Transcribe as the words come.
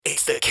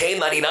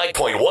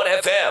K99.1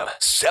 FM,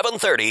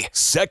 730.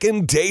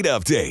 Second date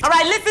update. All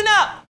right, listen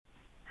up.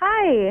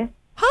 Hi.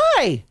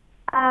 Hi.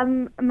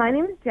 My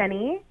name is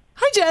Jenny.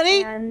 Hi,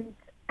 Jenny. And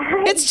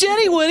It's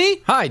Jenny,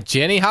 Woody. Hi,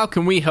 Jenny. How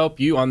can we help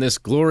you on this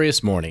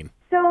glorious morning?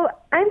 So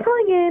I'm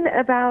calling in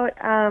about,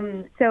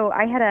 so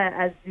I had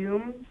a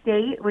Zoom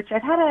date, which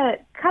I've had a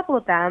couple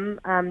of them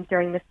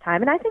during this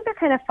time, and I think they're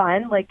kind of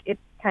fun. Like, it's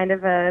kind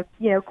of a,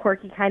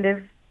 quirky kind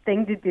of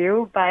thing to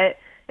do, but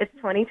it's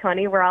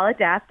 2020. We're all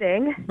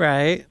adapting.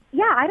 Right.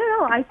 Yeah, I don't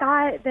know. I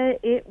thought that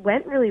it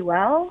went really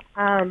well.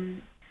 I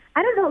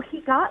don't know.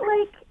 He got,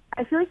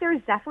 I feel like there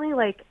was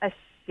definitely, a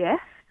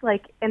shift,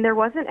 and there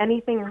wasn't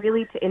anything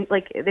really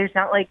there's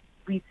not,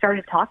 we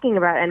started talking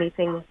about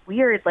anything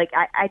weird.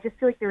 I just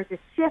feel like there was a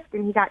shift,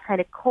 and he got kind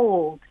of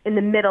cold in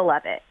the middle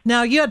of it.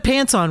 Now, you had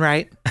pants on,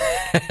 right?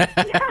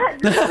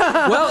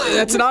 Well,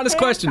 that's an honest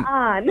question.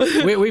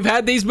 We've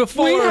had these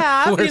before. We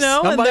have, where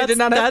somebody did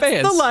not have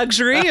pants. That's the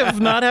luxury of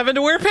not having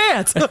to wear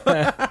pants.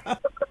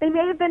 They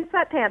may have been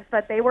sweatpants,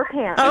 but they were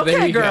pants. There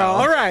Okay, you girl. go.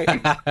 All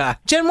right.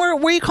 Jen, where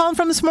are you calling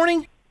from this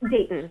morning?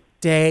 Dayton.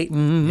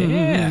 Dayton.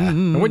 Yeah.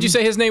 And what'd you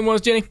say his name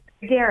was, Jenny?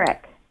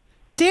 Derek.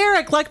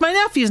 Like my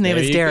nephew's name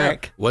There is you go.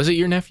 Derek. Was it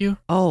your nephew?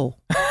 Oh.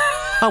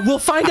 We'll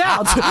find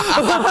out.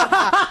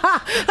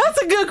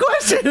 That's a good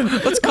question.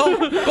 Let's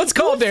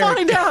call Derek.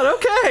 Find out.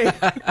 Okay.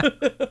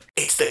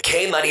 It's the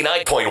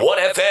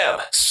K99.1 FM,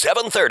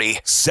 730.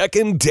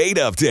 Second date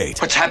update.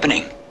 What's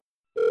happening?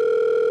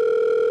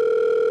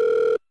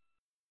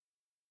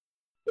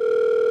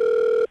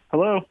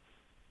 Hello?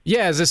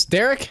 Yeah, is this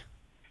Derek?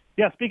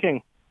 Yeah,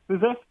 speaking. Who's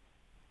this?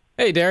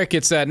 Hey, Derek,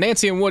 it's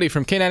Nancy and Woody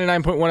from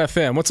K99.1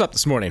 FM. What's up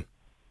this morning?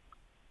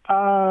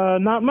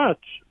 Not much.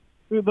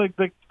 Like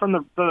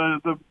from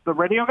the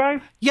radio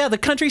guys? Yeah, the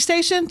country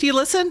station. Do you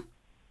listen?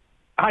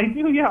 I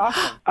do, yeah.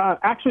 Awesome.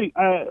 Actually,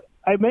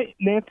 I met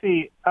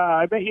Nancy.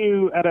 I met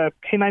you at a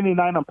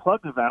K99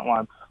 Unplugged event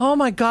once. Oh,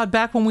 my God,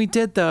 back when we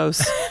did those.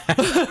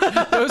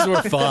 Those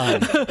were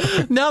fun.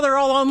 Now they're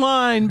all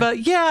online.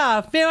 But,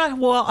 yeah,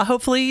 well,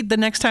 hopefully the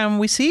next time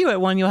we see you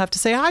at one, you'll have to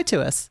say hi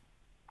to us.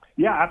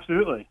 Yeah,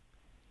 absolutely.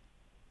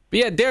 But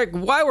yeah, Derek,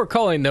 why we're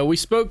calling, though, we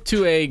spoke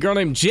to a girl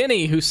named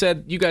Jenny who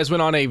said you guys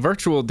went on a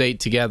virtual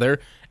date together,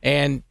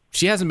 and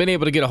she hasn't been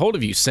able to get a hold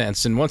of you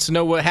since and wants to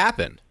know what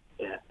happened.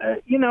 It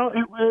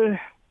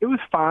was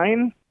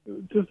fine.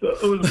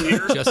 It was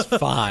weird. Just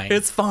fine.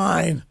 It's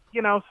fine.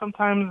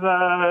 Sometimes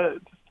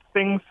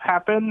things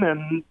happen,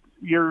 and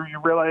you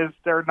realize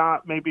they're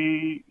not.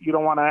 Maybe you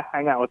don't want to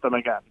hang out with them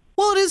again.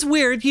 Well, it is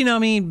weird.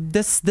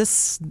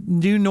 This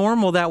new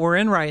normal that we're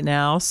in right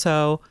now.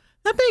 So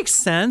that makes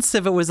sense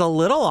if it was a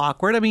little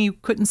awkward. I mean, you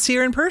couldn't see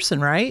her in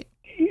person, right?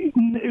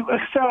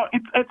 So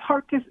it's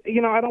hard to,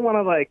 I don't want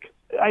to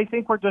I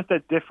think we're just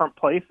at different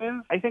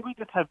places. I think we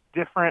just have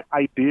different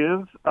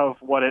ideas of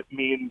what it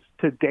means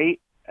to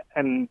date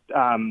and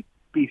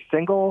be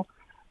single.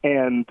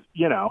 And,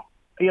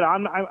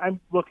 I'm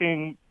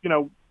looking,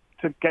 to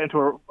get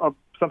into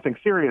something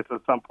serious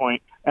at some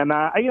point. And,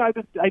 I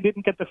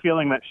didn't get the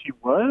feeling that she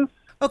was.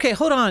 Okay,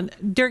 hold on.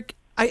 Derek,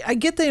 I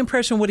get the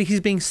impression Woody, he's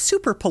being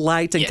super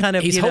polite and kind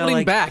of, he's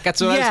holding back.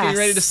 That's what I was getting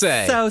ready to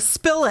say. So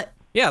spill it.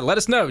 Yeah, let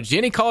us know.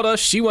 Jenny called us.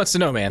 She wants to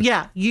know, man.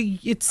 Yeah, she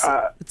okay.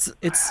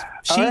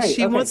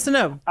 wants to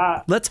know.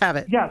 Let's have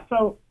it. Yeah,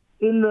 so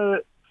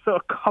a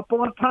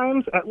couple of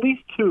times, at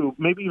least 2,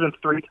 maybe even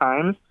 3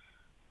 times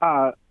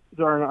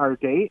during our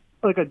date,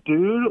 a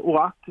dude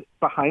walked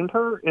behind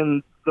her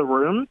in the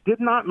room, did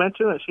not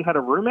mention that she had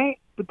a roommate,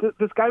 but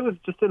this guy was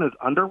just in his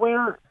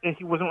underwear and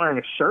he wasn't wearing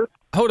a shirt.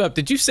 Hold up.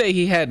 Did you say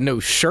he had no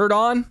shirt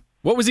on?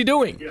 What was he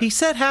doing? He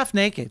said half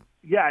naked.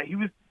 Yeah, he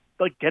was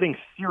getting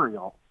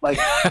cereal,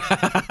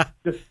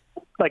 just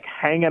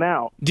hanging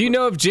out. Do you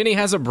know if Jenny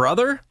has a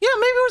brother? Yeah,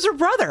 maybe it was her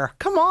brother.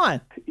 Come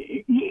on.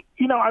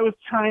 I was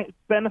trying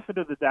benefit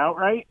of the doubt,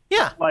 right?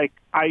 Yeah.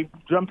 I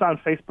jumped on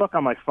Facebook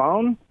on my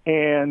phone,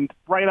 and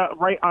right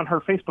on her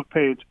Facebook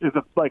page is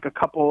a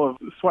couple of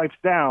swipes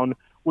down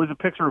was a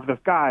picture of this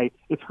guy.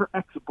 It's her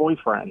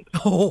ex-boyfriend.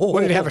 Oh.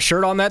 What, did he have a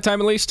shirt on that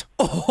time at least?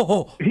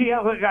 Oh.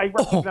 Yeah, I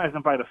recognize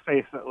him by the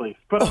face at least.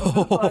 But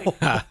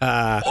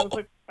I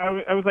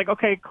was like,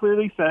 okay, it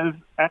clearly says,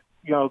 it's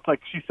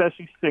she says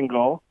she's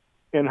single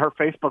in her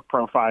Facebook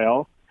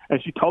profile,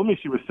 and she told me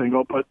she was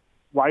single, but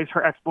why is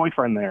her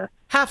ex-boyfriend there?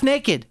 Half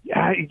naked.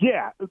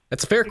 Yeah.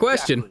 That's a fair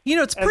question.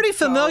 It's pretty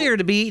familiar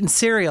to be eating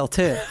cereal,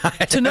 too,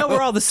 to know where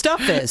all the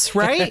stuff is,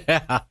 right?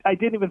 I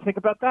didn't even think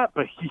about that,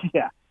 but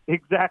yeah,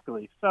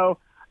 exactly. So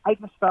I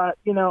just thought,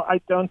 I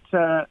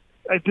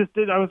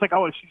was like,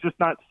 oh, she's just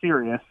not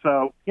serious.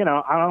 So, I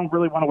don't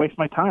really want to waste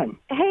my time.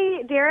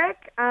 Hey,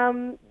 Derek,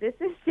 this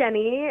is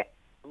Jenny.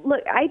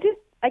 Look, I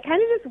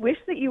kind of just wish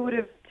that you would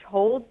have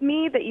told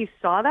me that you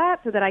saw that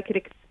so that I could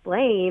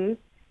explain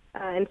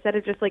instead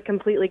of just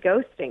completely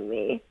ghosting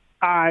me.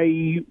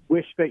 I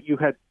wish that you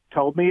had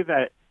told me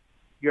that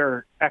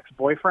your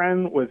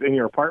ex-boyfriend was in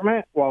your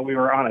apartment while we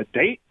were on a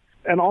date.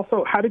 And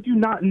also, how did you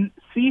not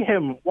see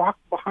him walk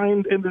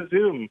behind in the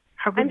Zoom?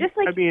 How could I'm just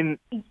like, I mean,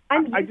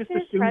 I'm I used just to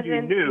his assumed you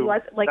presence. knew He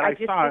was, like, that I I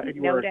just saw it didn't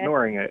and you were notice.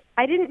 ignoring it.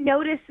 I didn't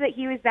notice that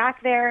he was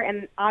back there,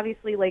 and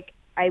obviously, like,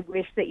 I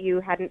wish that you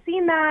hadn't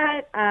seen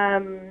that.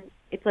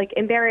 It's like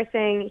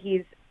embarrassing.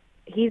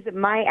 He's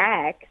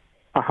my ex,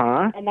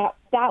 and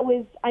that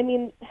was. I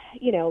mean,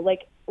 you know,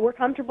 like we're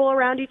comfortable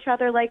around each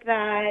other like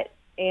that,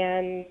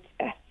 and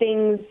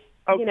things,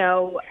 you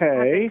know,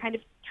 have been kind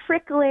of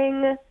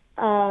trickling.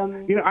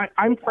 You know,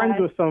 I'm friends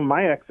with some of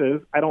my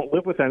exes. I don't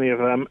live with any of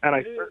them, and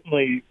I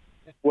certainly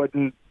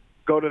wouldn't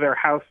go to their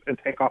house and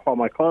take off all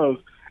my clothes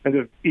and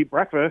just eat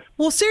breakfast.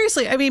 Well,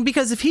 seriously, I mean,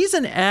 because if he's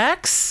an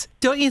ex,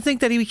 don't you think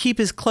that he would keep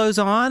his clothes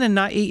on and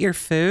not eat your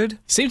food?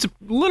 Seems a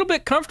little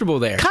bit comfortable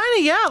there. Kind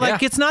of, yeah.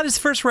 Like Yeah. it's not his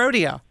first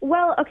rodeo.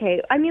 Well,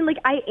 okay. I mean, like,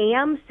 I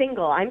am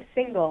single. I'm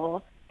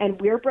single, and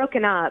we're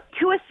broken up.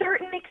 To a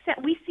certain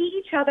extent, we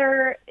see each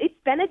other. It's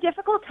been a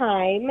difficult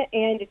time,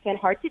 and it's been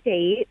hard to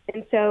date.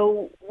 And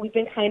so we've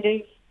been kind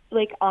of,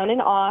 like, on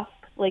and off,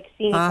 like,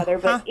 seeing each other,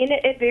 but in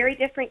a very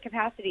different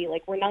capacity.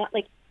 Like, we're not,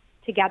 like,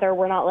 together.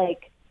 We're not,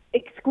 like,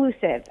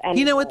 exclusive. Anymore.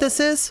 You know what this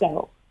is?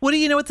 So, What do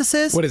you know what this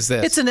is? What is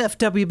this? It's an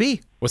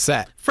FWB. What's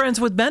that?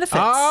 Friends with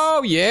benefits.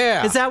 Oh,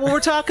 yeah. Is that what we're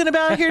talking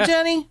about here,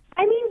 Jenny?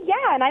 I mean,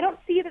 yeah, and I don't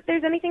see that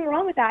there's anything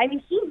wrong with that. I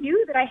mean, he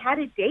knew that I had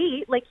a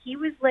date. Like, he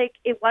was like,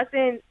 it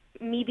wasn't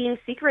me being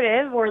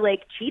secretive or,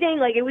 like, cheating.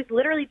 Like, it was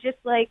literally just,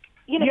 like,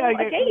 you know,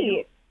 a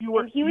date. You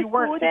were, and he was you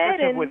weren't cool with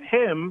secretive it. And with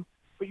him,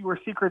 but you were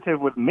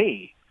secretive with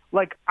me.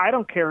 Like, I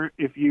don't care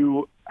if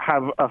you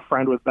have a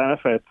friend with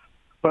benefits,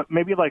 but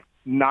maybe, like,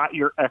 not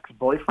your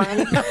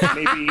ex-boyfriend,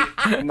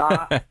 maybe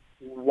not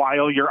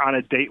while you're on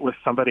a date with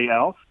somebody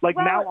else. Like,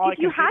 Well, now all I if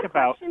you can think had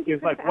about questions, you is,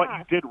 could like, have what you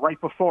asked. did right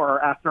before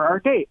or after our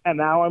date. And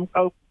now I'm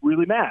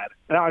really mad.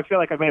 Now I feel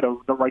like I made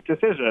the right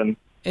decision.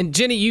 And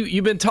Jenny,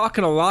 you've been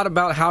talking a lot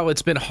about how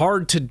it's been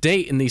hard to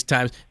date in these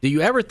times. Do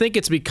you ever think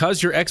it's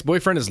because your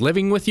ex-boyfriend is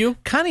living with you?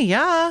 Kind of,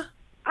 yeah.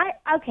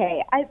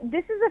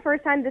 This is the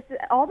first time.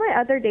 All my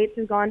other dates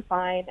have gone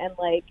fine, and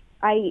like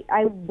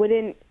I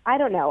wouldn't. I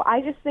don't know.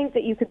 I just think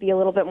that you could be a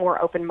little bit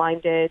more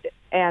open-minded,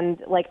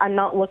 and like I'm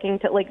not looking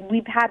to like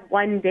we've had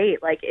one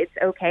date. Like it's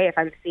okay if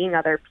I'm seeing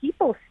other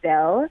people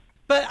still.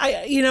 But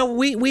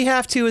we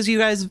have to, as you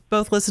guys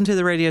both listen to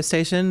the radio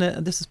station.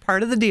 This is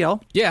part of the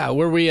deal. Yeah,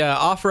 where we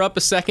offer up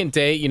a second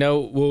date. You know,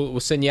 we'll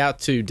send you out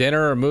to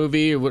dinner or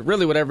movie, or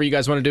really whatever you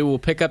guys want to do. We'll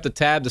pick up the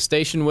tab, the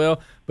station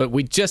will, but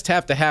we just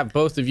have to have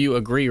both of you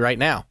agree right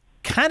now.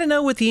 Kind of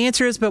know what the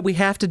answer is, but we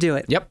have to do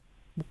it. Yep.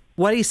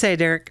 What do you say,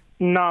 Derek?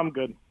 No, I'm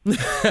good.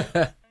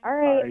 All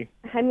right.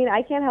 I mean,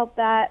 I can't help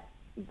that,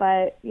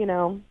 but you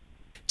know,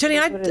 Jenny,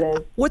 That's what it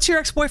is. what's your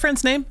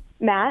ex-boyfriend's name?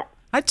 Matt.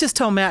 I'd just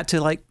tell Matt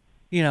to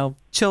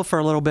chill for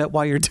a little bit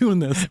while you're doing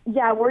this.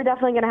 Yeah, we're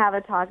definitely gonna have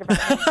a talk about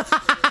it.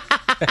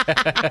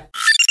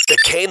 The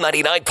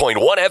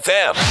K99.1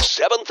 FM,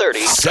 730.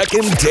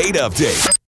 Second date update.